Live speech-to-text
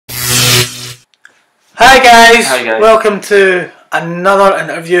Hi guys, Hi guys. welcome to another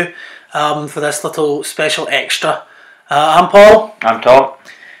interview for this little special extra. I'm Paul, I'm Tom.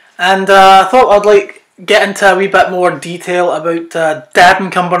 and I thought I'd like get into a wee bit more detail about Dad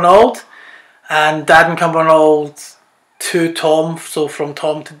and Cumbernauld and Dad and Cumbernauld to Tom. So from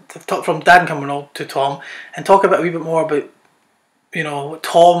Dad and Cumbernauld to Tom, and talk about a wee bit more about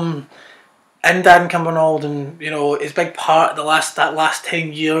Tom and Dad and Cumbernauld, and his big part the last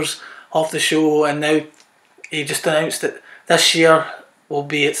 10 years of the show, and now he just announced that this year will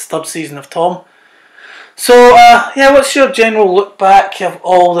be its third season of Tom. So what's your general look back of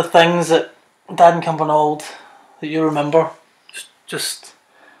all the things that Dad and Cumbernauld that you remember? Just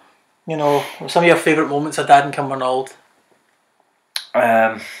some of your favourite moments of Dad and Cumbernauld.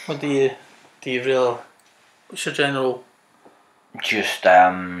 What do you really? What's your general? Just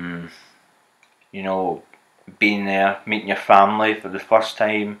being there, meeting your family for the first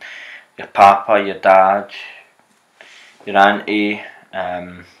time, your papa, your dad, your auntie,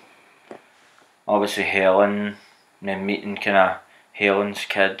 obviously Helen, and then meeting kind of Helen's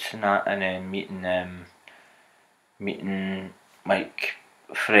kids and that, and then meeting like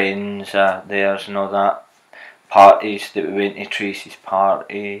friends theirs and all that. Parties that we went to, Tracy's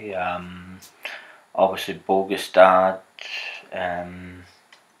party, obviously Bogus Dad.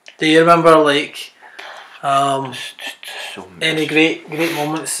 Do you remember So any great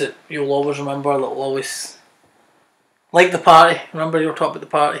moments that you'll always remember, that will always, like the party? Remember you were talking about the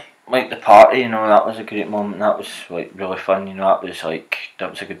party? Like the party, that was a great moment. That was like really fun. That was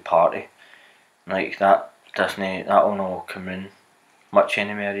a good party. Like that will not come in much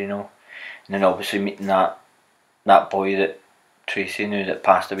anymore. And then obviously meeting that boy that Tracy knew that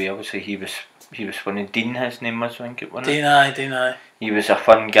passed away. Obviously he was funny. Dean, his name was, I think it was. Dean, aye. He was a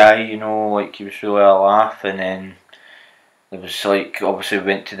fun guy, he was really a laugh. And then there was obviously we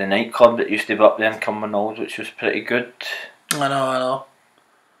went to the nightclub that used to be up there in Cumbernauld, which was pretty good. I know.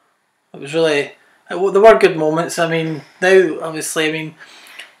 It was really, there were good moments. I mean, now obviously,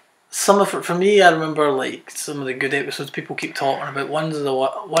 some of it for me, I remember some of the good episodes people keep talking about. One of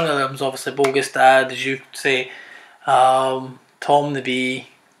them was obviously Bogus Dad, as you say. Tom the Bee.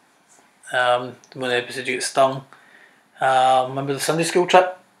 One of the episodes you get stung. Remember the Sunday school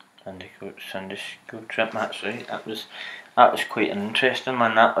trip? Sunday school trip. That's right. That was quite an interesting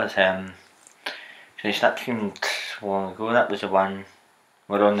one. That was that seemed long ago. That was the one.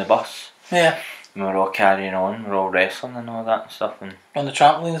 We're on the bus. Yeah. And we're all carrying on. We're all wrestling and all that stuff. And on the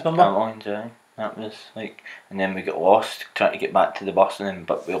trampolines, remember? Trampolines, yeah. That was and then we got lost trying to get back to the bus,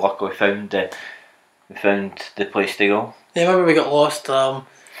 but we luckily found the place to go. Yeah, I remember we got lost.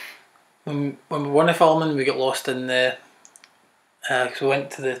 When we weren't filming, we got lost in the. Because we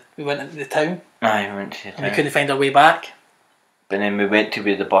went into the town. Aye, we went to the town. And we couldn't find our way back. But then we went to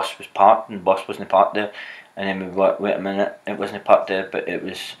where the bus was parked, and the bus wasn't parked there. And then we wait a minute, it wasn't parked there, but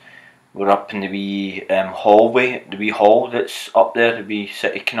we're up in the wee hallway, the wee hall that's up there, the wee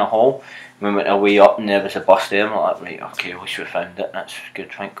city kind of hall. We went away up and there was a bus there, and we're like, right, okay, at least we found it, that's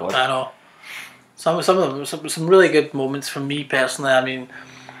good, thank God. I know. Some of them, some really good moments for me personally.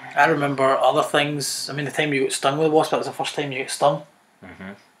 I remember other things. The time you got stung with the wasp, that was the first time you got stung.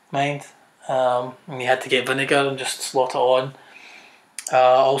 Mind. And you had to get vinegar and just slot it on. I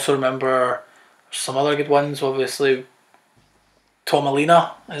also remember some other good ones, obviously.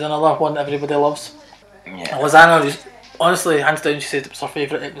 Tomalina is another one that everybody loves. Yeah. And Lizanna, honestly, hands down, she said it was her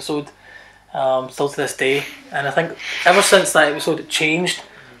favourite episode, still to this day. And I think ever since that episode, it changed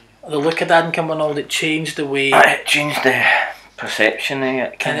the look of Dad and Cumbernauld. It changed the way. It changed the perception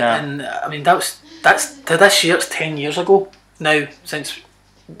of it, that's to this year. It's 10 years ago now since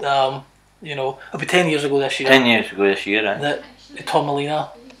it'll be 10 years ago this year. 10 years ago this year, that Tomalina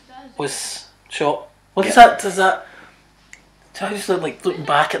was shot. What does that? So I just looking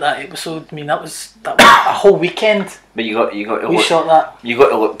back at that episode. That was a whole weekend. But you got to shot that. You got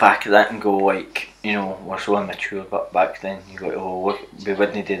to look back at that and go we're so immature, but back then you got to go we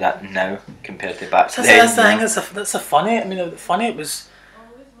wouldn't do that now compared to back then. That's the thing. That's a funny. Funny it was.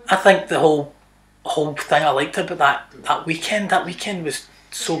 I think the whole thing I liked about that weekend. That weekend was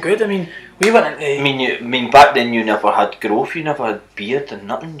so good. We went into. Back then you never had growth. You never had beard and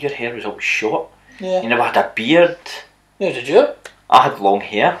nothing. Your hair was all short. Yeah. You never had a beard. Yeah, did you? I had long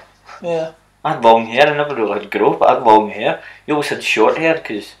hair. Yeah. I had long hair. I never really had growth, but I had long hair. You always had short hair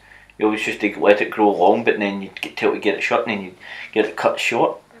because you always used to let it grow long, but then you'd tell to get it short and then you'd get it cut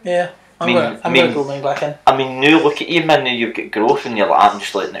short. Yeah. I'm gonna grow mine back in. Now look at you, man. Now you've got growth and you're like, I'm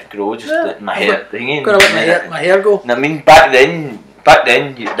just letting it grow, just letting my hair thingy. Gotta let my hair go. And back then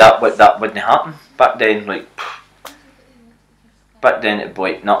that wouldn't happen. Back then, it'd be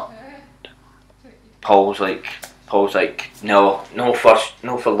like, no. Paul's like, no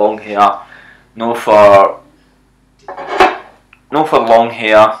for long hair, no for long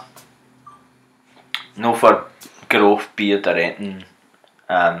hair, no for growth, beard or anything.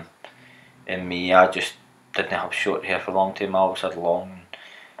 In me, I just didn't have short hair for a long time. I always had long,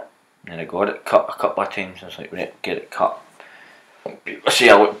 and then I got it cut a couple of times. I was like, right, get it cut. I see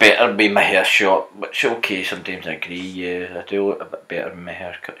I look better with my hair short, which okay, sometimes I agree, yeah, I do look a bit better with my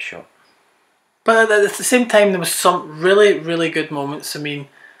hair cut short. But at the same time, there was some really, really good moments. I mean,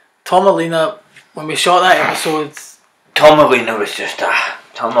 Tom Alina, when we shot that episode... Tom Alina was just a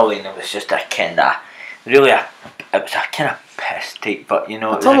kind of, really, it was a kind of piss take, but you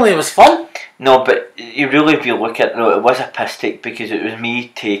know... Tom Alina was fun. No, but you really, if you look at it, though, it was a piss take because it was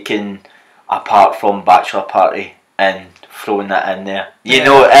me taking apart from Bachelor Party and throwing that in there. You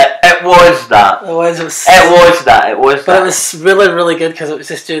know, it was that. It was that. But it was really, really good because it was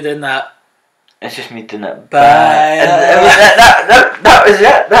just you doing that. It's just me doing it. Bye. That was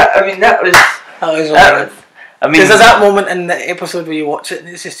it. That was really good. I mean, because there's that moment in the episode where you watch it and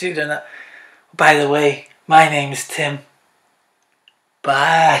it's just you doing it. By the way, my name's Tim.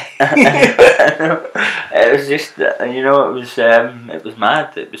 Bye. It was just, you know, it was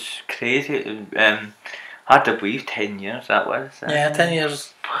mad. It was crazy. Hard to believe 10 years that was. Yeah, 10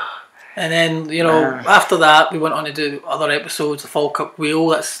 years. And then, you know, after that we went on to do other episodes. The Falkirk Wheel,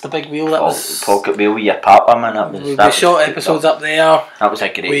 that's the big wheel. That was Falkirk Wheel with your papa, man. We shot episodes up there. That was a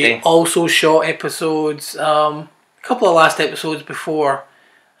great day. We also shot episodes, a couple of last episodes before.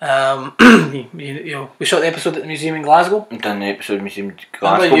 You know, we shot the episode at the museum in Glasgow. We done the episode at the museum in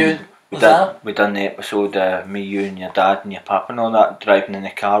Glasgow. We done the episode me, you and your dad and your papa and all that, driving in the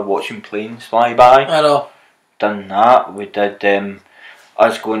car watching planes fly by. I know. Done that. We did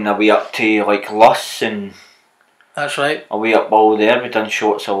us going away up to like Lawson. That's right. Away up all there. We done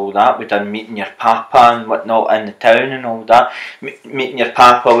shots of all that. We done meeting your papa and whatnot in the town and all that. Meeting your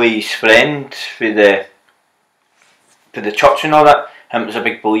papa with his friend for the church and all that. Him was a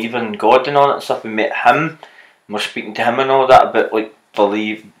big believer in God and all that stuff. We met him and we're speaking to him and all that about like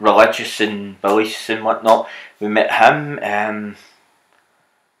religious and beliefs and whatnot. We met him.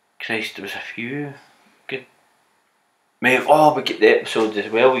 Christ, there was a few good. We get the episode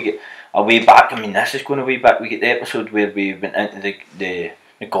as well. We get a way back. I mean, this is going a way back. We get the episode where we went into the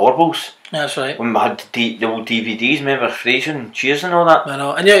Gorbals. That's right. When we had the old DVDs, remember Frasier and Cheers and all that. I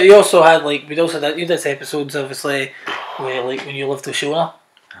know. And you also had you did episodes obviously where like when you lived with Shona.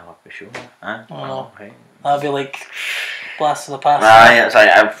 I love the show. I know. Right. That'd be like blast of the past. Aye,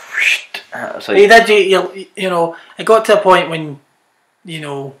 it's like you did you know it got to a point when you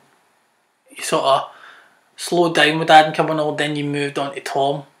know you sort of slowed down with Dad and Cumbernauld, then you moved on to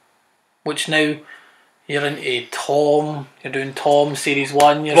Tom, which now you're into Tom. You're doing Tom series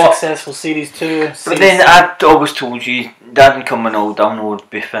 1. You're successful series 2. But then I always told you, Dad and Cumbernauld, I'll not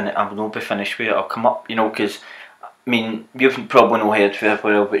be finished with it. I'll come up, you know, because I mean you've probably not heard for a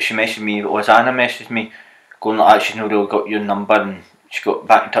while, but she messaged me. It was Anna messaged me, going like she's not really got your number, and she got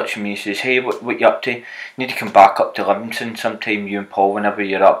back in touch with me and says, hey, what you up to? You need to come back up to Livingston sometime, you and Paul, whenever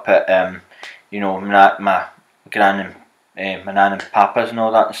you're up at you know, my gran and my nan and papa's and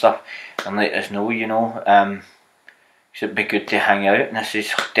all that and stuff, and let us know, you know. It'd be good to hang out. And I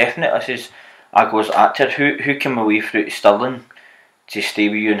says, definitely. I says, I goes at her, who came away through to Stirling to stay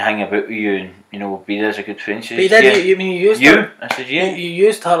with you and hang about with you and, you know, be there as a good friend. She says, but you used her. I said, yeah. You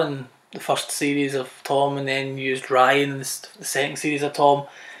used her in the first series of Tom, and then you used Ryan in the second series of Tom.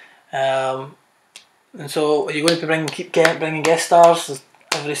 And so are you going to keep bringing guest stars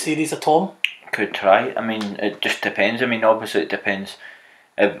every series of Tom? Could try. I mean, it just depends. I mean, obviously it depends.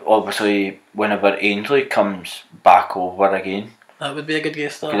 Obviously, whenever Ainsley comes back over again, that would be a good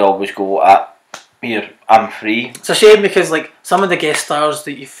guest star. Could always go at here. I'm free. It's a shame because like some of the guest stars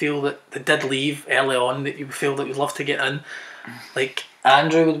that you feel that they did leave early on that you feel that you'd love to get in, like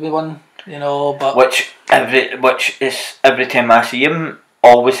Andrew would be one, you know. But which is every time I see him,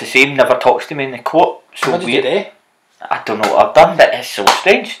 always the same. Never talks to me in the court. So what did you do? I don't know what I've done, but it's so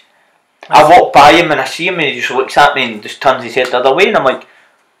strange. I walk by him and I see him and he just looks at me and just turns his head the other way, and I'm like,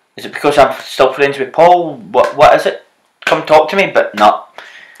 is it because I'm still friends with Paul? What is it? Come talk to me. But no,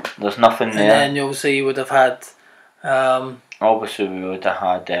 there's nothing there. And then obviously you would have had obviously we would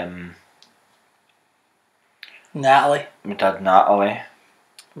have had Natalie. We'd had Natalie.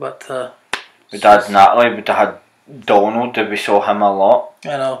 But we'd had Natalie, we'd have had Donald, we saw him a lot.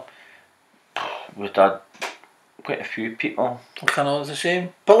 I know. We'd had quite a few people. I know, it's a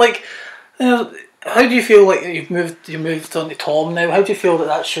shame. But like, you know, how do you feel like you moved on to Tom now? How do you feel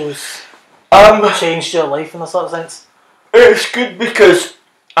that shows changed your life in a sort of sense? It's good because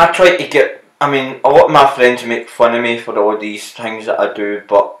I try to get I mean, a lot of my friends make fun of me for all these things that I do,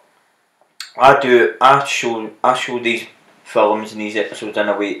 but I show these films and these episodes in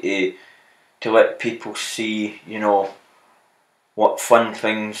a way to let people see, you know, what fun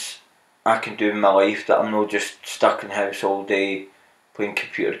things I can do in my life, that I'm not just stuck in the house all day playing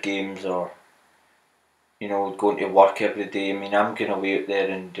computer games or, you know, going to work every day. I mean, I'm going away out there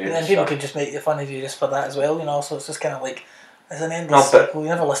and doing And then stuff. people could just make fun of you just for that as well, you know, so it's just kind of like, it's an endless cycle. You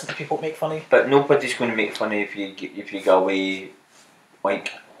never listen to people make fun of you. But nobody's going to make fun of you if you go away,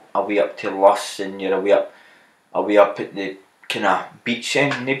 like, away up to Lawson, you're away up at the kind of beach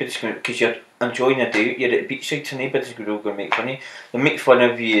end. Nobody's going to, because you're enjoying a day, you're at the beach side, so nobody's going to make fun of you. They'll make fun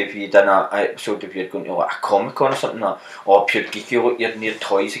of you if you've done an episode, if you're going to like a Comic Con or something, or pure geeky, look, you're near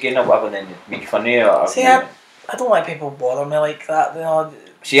toys again or whatever, and then they make fun of you. See, I don't like people bother me like that, you know.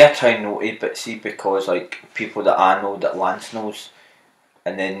 See, I try not to, but see, because like people that I know, that Lance knows,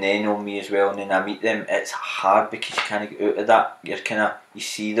 and then they know me as well, and then I meet them, it's hard because you can't get out of that. You're kind of, you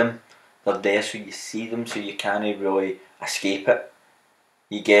see them, they're there, so you see them, so you can't really escape it.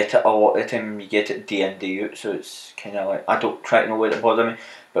 You get it a lot of the time, you get it day in, day out, so it's kind of like, I don't try to know what to bother me,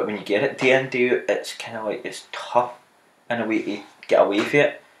 but when you get it day in, day out, it's kind of like, it's tough in a way to get away from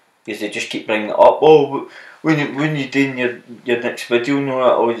it, because they just keep bringing it up. Oh, when you're doing your next video, you know,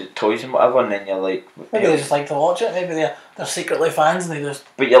 all the toys and whatever, and then you're like, maybe they just like to watch it. Maybe they're secretly fans and they just.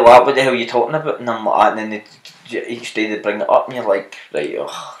 But you're like, what the hell are you talking about? And I'm like, and then each day they bring it up, and you're like, right,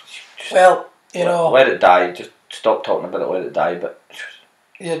 well, you know, let it die. Just stop talking about it. Let it die. But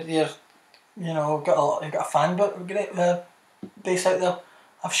you're you know, you've got a fan base out there.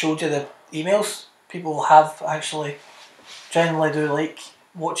 I've showed you the emails. People have actually generally do like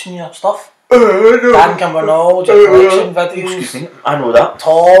watching your stuff. Dan Cumbernauld, your collection videos. I know that.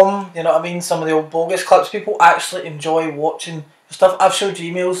 Tom, you know what I mean? Some of the old bogus clips. People actually enjoy watching your stuff. I've showed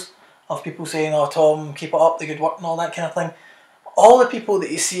you emails of people saying, "Oh, Tom, keep it up, the good work," and all that kind of thing. All the people that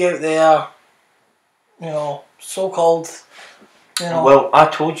you see out there, you know, so-called, you know. Well, I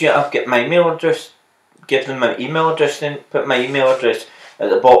told you I've got my email address. Give them my email address, then put my email address at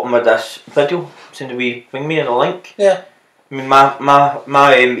the bottom of this video. Send a wee ring me in a link. Yeah. I mean,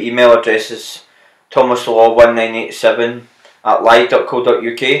 my email address is thomaslaw1987 at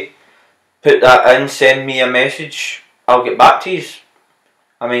live.co.uk. Put that in, send me a message, I'll get back to you.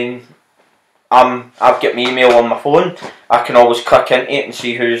 I mean, I've got my email on my phone. I can always click into it and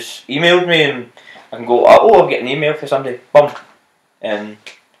see who's emailed me, and I can go, oh, I've got an email for somebody, boom, and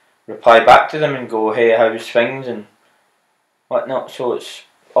reply back to them and go, hey, how's things and whatnot. So it's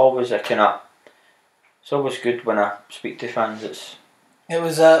always a kind of, it's always good when I speak to fans. It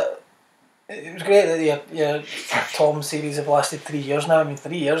was great that your Tom series have lasted 3 years now. I mean,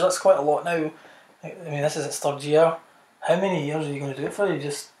 3 years, that's quite a lot now. I mean, this is its third year. How many years are you going to do it for? You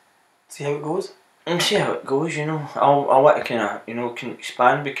just see how it goes? And see how it goes, you know. I want to kind of, you know, can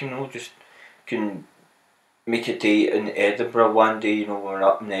expand. We can, you know, just can make a day in Edinburgh one day, you know, when we're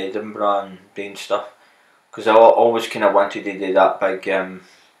up in Edinburgh and doing stuff. Because I always kind of wanted to do that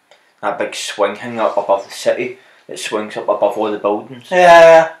big swing thing up above the city. It swings up above all the buildings.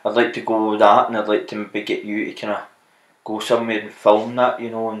 Yeah. I'd like to go that, and I'd like to maybe get you to kind of go somewhere and film that, you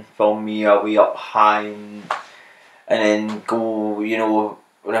know, and film me way up high, and then go, you know,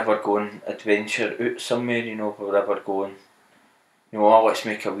 wherever going adventure out somewhere, you know, wherever going. You know, oh, let's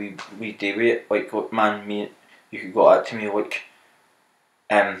make a wee day with it. Like, look, man, you could go out to me, like,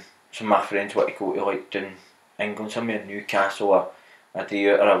 some of my friends want to go to, like, down England somewhere, Newcastle, or a day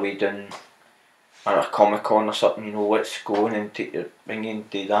out or a way down, or a Comic Con or something, you know, let's go and take your ring and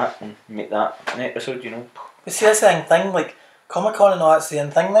do that and make that an episode, you know. But see, that's the thing, like, Comic Con and all that's the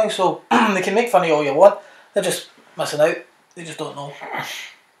end thing now, so they can make fun of you all you want, they're just missing out, they just don't know.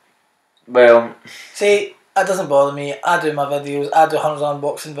 Well, see, it doesn't bother me. I do my videos, I do Hunters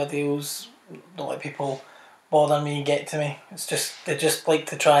unboxing videos, don't let people bother me and get to me. It's just, they just like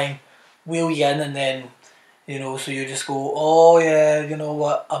to try and wheel you in, and then, you know, so you just go, oh yeah, you know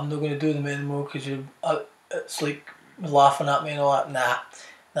what, I'm not going to do them anymore because it's like laughing at me and all that.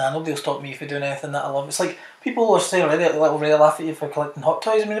 Nah, nobody will stop me for doing anything that I love. It's like, people are saying already, they'll already laugh at you for collecting hot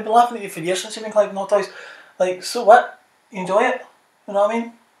toys. I mean, they've been laughing at you for years since you've been collecting hot toys. Like, so what? You enjoy it? You know what I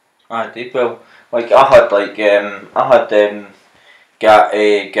mean? I did. Well, like, I had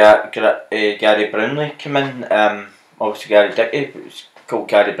Gary Brownlee come in, obviously Gary Dickey, but it's called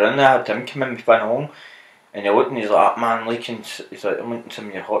Gary Brownlee. I had him come in with Finn Hong, and he looked and he's like, man, he's like, I'm looking at some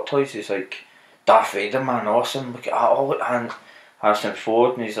of your hot toys. He's like, Darth Vader, man, awesome. Look at that. Oh, look at Harrison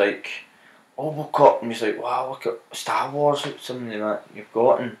Ford, and he's like, oh, what got? And he's like, wow, look at Star Wars, something that you've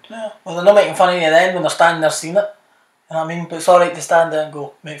got. And yeah, well, they're not making fun of you then when they're standing there seeing it. You know what I mean? But it's alright to stand there and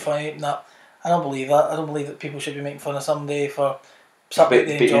go, make fun of you and that. I don't believe that. I don't believe that people should be making fun of somebody for something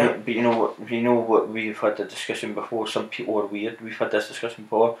they enjoy. But you know what we've had the discussion before. Some people are weird. We've had this discussion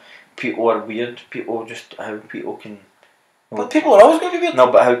before. People are weird. People just how people can. But people are always going to be weird.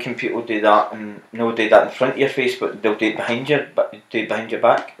 No, but how can people do that and do that in front of your face, but they'll do it behind your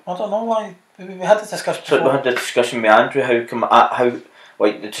back? I don't know why. We had this discussion before. So we had the discussion with Andrew.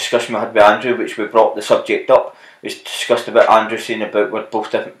 Like the discussion we had with Andrew, which we brought the subject up, was discussed about Andrew saying about we're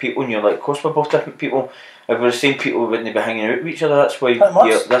both different people, and you're like, of course we're both different people. If we're the same people, we wouldn't be hanging out with each other. That's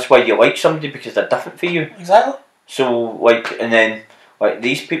why you like somebody, because they're different for you. Exactly. So like, and then like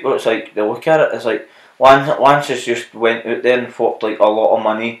these people, it's like they look at it as like Lance has just went out there and fought like a lot of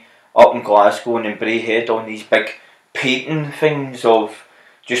money up in Glasgow and in Braehead on these big painting things of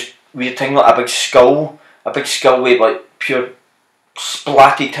just weird thing like a big skull with like pure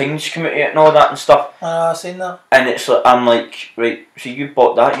splatty things coming out of it and all that and stuff. I've seen that. And it's like, I'm like, right, so you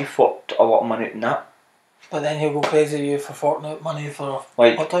bought that, you fought a lot of money in that. But then he'll go crazy at you for forking out money for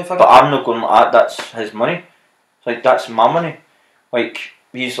like, hot toy figure. But I'm not going like that, that's his money. It's like, that's my money. Like,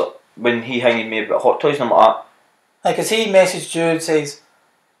 he's like, when he hanging me about hot toys and I'm like that. Like, cause he messaged you and says,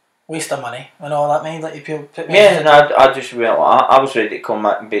 waste of money and all that, mind, like you put yeah, and I just went like that. I was ready to come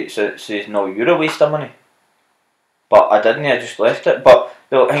back and says, no, you're a waste of money. But I didn't, I just left it. But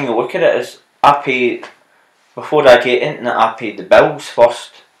the thing to look at it is, I pay, before I get into it, I pay the bills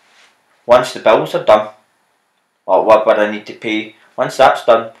first. Once the bills are done, or whatever I need to pay, once that's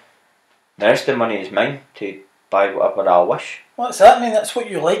done, the rest of the money is mine to buy whatever I wish. What's that? I mean, that's what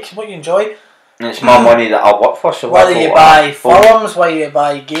you like, what you enjoy. And it's my money that I work for, so whether you buy films, whether you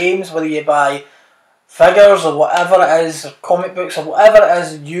buy games, whether you buy figures or whatever it is, or comic books or whatever it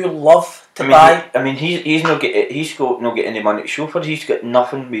is you love to buy. He's not get any money to show for. He's got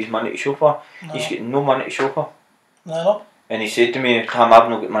nothing with his money to show for. No. He's got no money to show for. No. And he said to me, Tam, I've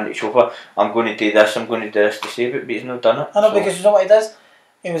not got money to show for. I'm going to do this, I'm going to do this to save it, but he's not done it. I know, because you know what he does?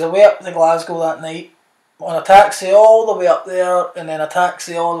 He was away up to Glasgow that night, on a taxi all the way up there, and then a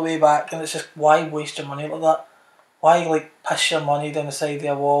taxi all the way back, and it's just, why waste your money like that? Why, like, piss your money down the side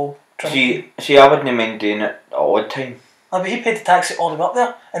of a wall? See, I wouldn't mind doing it all the time. But he paid the taxi all the way up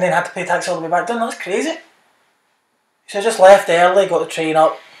there, and then had to pay taxi all the way back down. That's crazy. So he just left early, got the train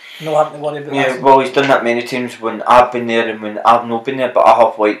up, no having to worry about that. Yeah, well, he's done that many times when I've been there and when I've not been there, but I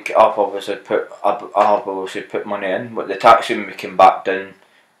have obviously put money in. But the taxi when we came back down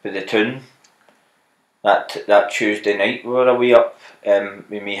with the town, that Tuesday night we were away up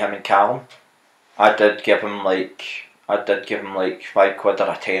with me, him and Callum, I did give him like £5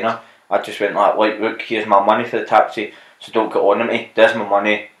 or a tenner. I just went like, look, here's my money for the taxi, so don't get on at me. There's my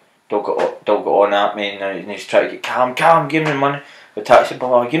money. Don't get on at me. And he's trying to get Callum, give me the money for the taxi, blah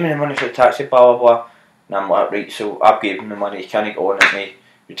blah. Give me the money for the taxi, blah blah blah. And I'm like, right, so I've gave him the money. He can't get on at me.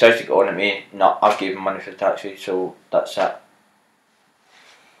 He tries to get on at me. No, I've gave him money for the taxi, so that's it.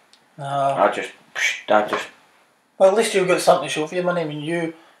 No. I just. Well, at least you've got something to show for your money. I mean,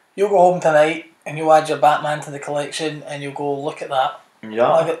 you'll go home tonight and you'll add your Batman to the collection and you'll go, look at that.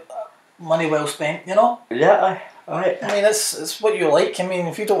 Yeah. I got money well spent, you know? Yeah, I mean, it's what you like. I mean,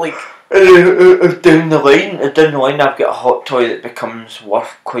 if you don't like... Down the line, I've got a hot toy that becomes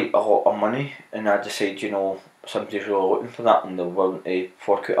worth quite a lot of money, and I decide, somebody's really looking for that and they're willing to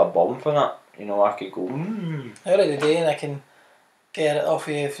fork out a bomb for that. I could go, Every day, and I can get it off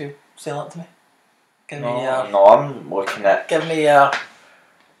you if you sell it to me. I'm looking at. Give me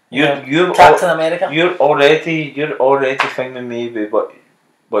you're Captain America. You're already thinking me with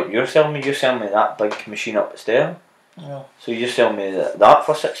what you're selling me. You're selling me that big machine up the stair. Yeah. So you're selling me that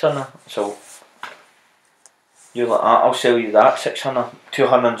for 600. So you're like, I'll sell you that 600,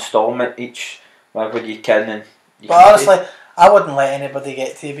 200 installment each, whatever you can. And but honestly, I wouldn't let anybody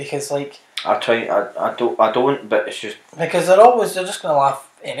get to you because I don't, but it's just because they're just gonna laugh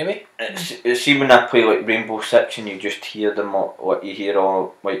anyway. See when I play like Rainbow Six and you just hear them what you hear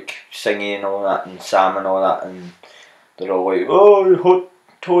all like singing and all that and Sam and all that and they're all like, oh, hot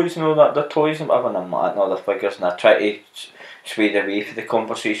toys and all that, they're toys and whatever, and I'm like, no, they're figures, and I try to sway away for the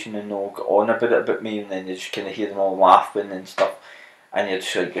conversation and they'll go on about me, and then you just kind of hear them all laughing and stuff, and you're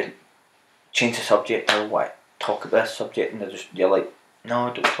just like, change the subject, I want to talk about this subject, and you're like,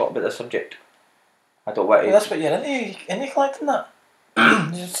 no, don't talk about this subject. I don't want to. Well, that's what you're into collecting that.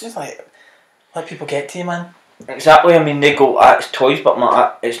 It's just like, let people get to you, man. Exactly. I mean, they go, it's toys,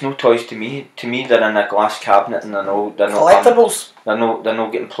 but it's no toys to me. To me, they're in a glass cabinet and they're not collectibles. They're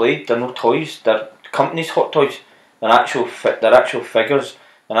not getting played. They're no toys. They're company's hot toys. They're actual figures.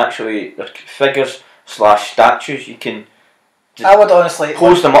 They're figures / statues. You can. I would honestly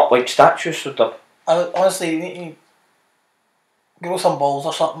pose them up like statues. So I would honestly grow some balls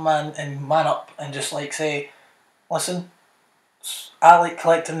or something, man, and man up and just like say, listen, I like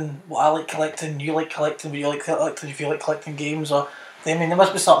collecting what I like collecting, you like collecting what you like collecting, if you like collecting games, or I mean there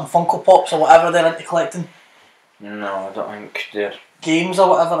must be something Funko Pops or whatever they're into collecting. No, I don't think they're Games or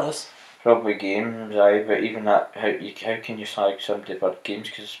whatever it is. probably games, aye, but even that, how can you slag somebody for games?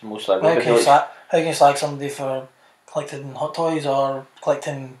 Because most How everybody can you likes... slag somebody for collecting Hot Toys or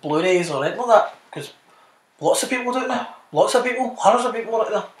collecting Blu-rays or anything like that? Because lots of people do it now. Lots of people, hundreds of people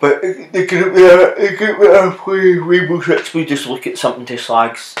are out there. But the group there play Rainbow Six, we just look at something to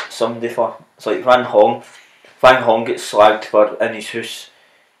slag somebody for. It's like Van Hong. Van Hong gets slagged for in his house.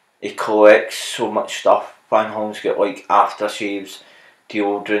 He collects so much stuff. Van Hong's got like aftershaves,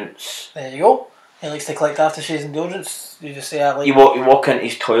 deodorants. There you go. He likes to collect aftershaves and deodorants. You just say I like. You walk into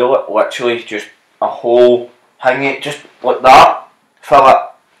his toilet, literally just a whole hanging just like that, full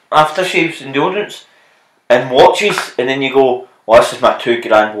of aftershaves and deodorants. And watches, and then you go, well, this is my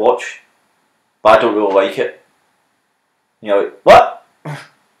 £2,000 watch, but I don't really like it. And you're like, what?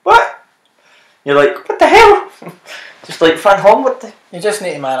 What? You're like, what the hell? Just like Van Hong, what the... You just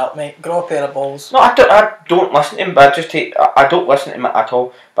need to man up, mate. Grow a pair of balls. No, I don't listen to him, but I don't listen to him at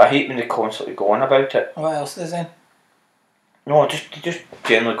all, but I hate when they constantly go on about it. What else is then? No, just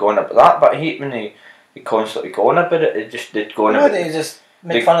generally go on about that, but I hate when they constantly go on about it. They go on about it. They just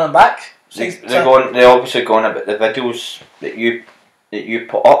make fun of them back. They're obviously going about the videos that you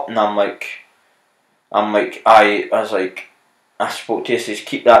put up, and I spoke to you, says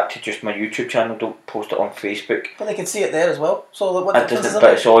keep that to just my YouTube channel, don't post it on Facebook. But they can see it there as well. So what difference is it?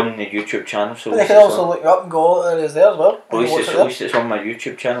 But it's on the YouTube channel, so but they can also look you up and go, it is there as well. At least it's on my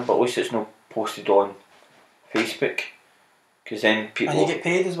YouTube channel, but at least it's not posted on Facebook, because then people... And you get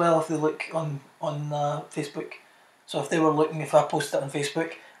paid as well if they look on Facebook. So if they were looking, if I posted it on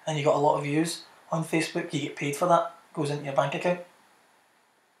Facebook and you got a lot of views on Facebook, you get paid for that. It goes into your bank account.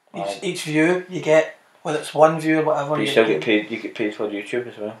 Each view you get, whether it's one view or whatever. But you still get paid. You get paid for YouTube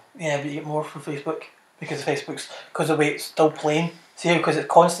as well. Yeah, but you get more for Facebook because the way it's still playing. See, because it's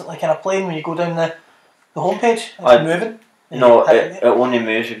constantly kind of playing when you go down the homepage. It's moving. No, it only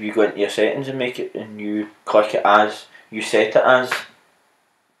moves if you go into your settings and make it, and you click it as you set it as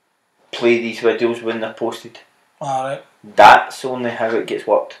play these videos when they're posted. Alright. That's only how it gets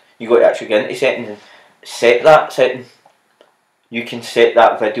worked. You got to actually get into settings and set that setting. You can set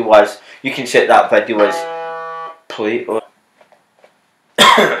that video as play. But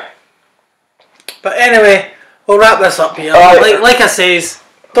anyway, we'll wrap this up here. Like I says,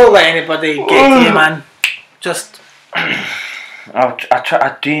 don't let anybody get to you, man. Just I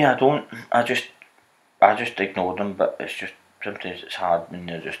just ignore them, but it's just sometimes it's hard when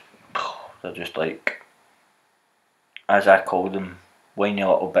they're just like, as I call them, whiny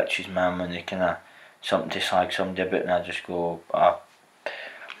little bitches, man, when they kind of something to slag somebody about, and I just go,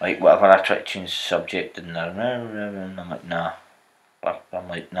 like whatever, I try to change the subject, and I'm like, nah. I'm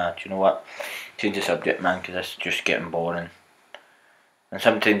like, nah, do you know what? Change the subject, man, because it's just getting boring. And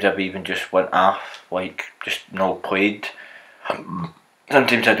sometimes I've even just went off, like, just not played.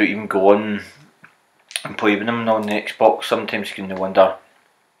 Sometimes I don't even go on and play with them on the Xbox. Sometimes you can wonder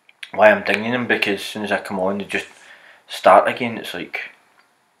why I'm dinging them, because as soon as I come on, they just start again. It's like,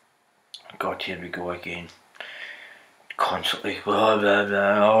 God, here we go again. Constantly, blah, blah,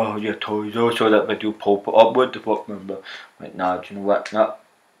 blah, oh, your toys, oh, so that video pop up, what the fuck, remember? Like, nah, do you know what? Nah.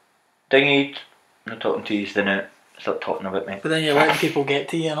 Dinged. I'm not talking to you, then out. Stop talking about me. But then you're letting people get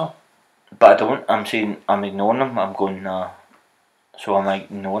to you, you know? But I don't. I'm saying, I'm ignoring them. I'm going, nah. So I'm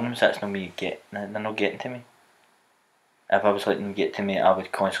ignoring them, so that's not me they're not getting to me. If I was letting them get to me, I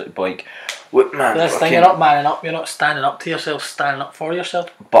would constantly be like, look, man. This thing, you're not manning up, you're not standing up to yourself, standing up for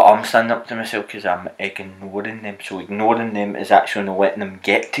yourself. But I'm standing up to myself because I'm ignoring them. So ignoring them is actually not letting them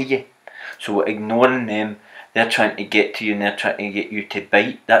get to you. So ignoring them, they're trying to get to you and they're trying to get you to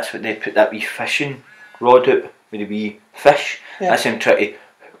bite. That's what they put that wee fishing rod out with a wee fish. Yeah. That's them trying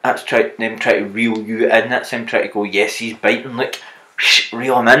to reel you in. That's them trying to go, yes, he's biting, look,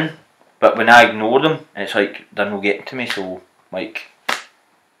 reel him in. But when I ignore them, it's like they're not getting to me. So like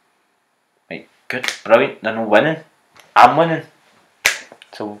good, brilliant. They're not winning. I'm winning.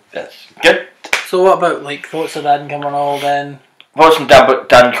 So that's good. So what about like thoughts of Dan Cumbernauld then? Thoughts on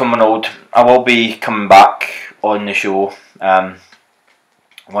Dan Cumbernauld? I will be coming back on the show.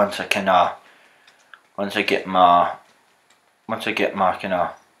 Once I get my kind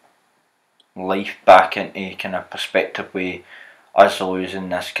of life back into kind of perspective with us losing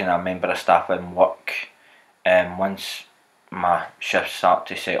this kind of member of staff in work. Once my shifts start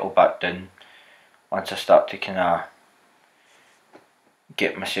to settle back down, once I start to kind of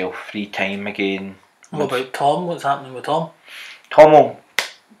get myself free time again. What about Tom? What's happening with Tom? Tom will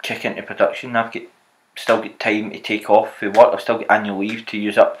kick into production. Still got time to take off for work. I've still got annual leave to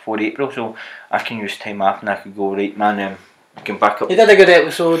use up before April, so I can use time off and I could go, right man, get back up. You did a good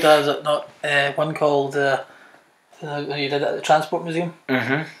episode, is it not? One called you did it at the Transport Museum.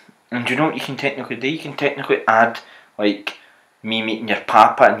 And do you know what you can technically do? You can technically add, like, me meeting your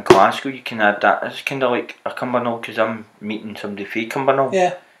papa in Glasgow. You can add that. It's kind of like a Cumbernauld, because I'm meeting somebody from Cumbernauld.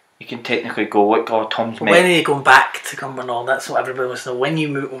 Yeah. You can technically go, look, oh, Tom's met. When are you going back to Cumbernauld? That's what everybody wants to know. When you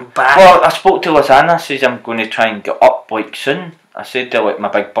move back? Well, I spoke to Lawson. I says I'm going to try and get up, like, soon. I said that, like, my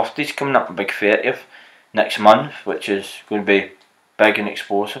big birthday's coming up, my big 30th, next month, which is going to be big and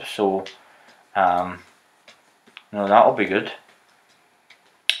explosive, so, no, that'll be good.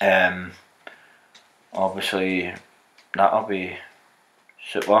 Obviously, that'll be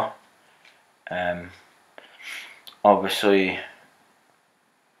super. Obviously,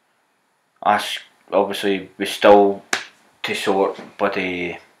 we still to sort, but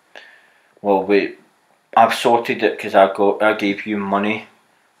I've sorted it because I gave you money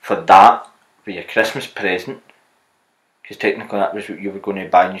for that for your Christmas present, because technically that was what you were going to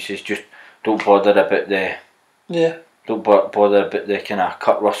buy, and you says just don't bother about the don't bother about the kind of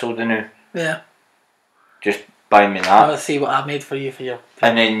Kurt Russell the new. Yeah. Just buy me that. Let's see what I made for you for your.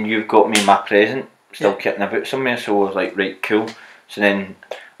 And then you've got me my present still kicking about somewhere, so I was like, right, cool. So then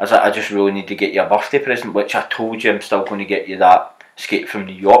I was like, I just really need to get you a birthday present, which I told you I'm still going to get you that Escape from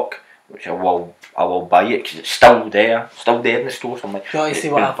New York, which I will buy it because it's still there in the store. So I'm like, you want to see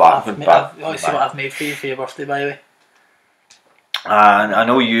what I've made for you for your birthday, by the way? And I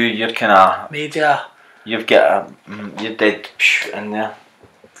know you're kind of made ya. You've got you did in there.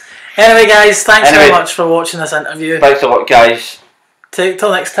 Anyway, guys, thanks very much for watching this interview. Thanks a lot, guys.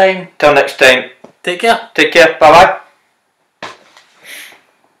 Till next time. Till next time. Take care. Take care. Bye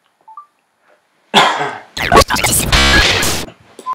bye.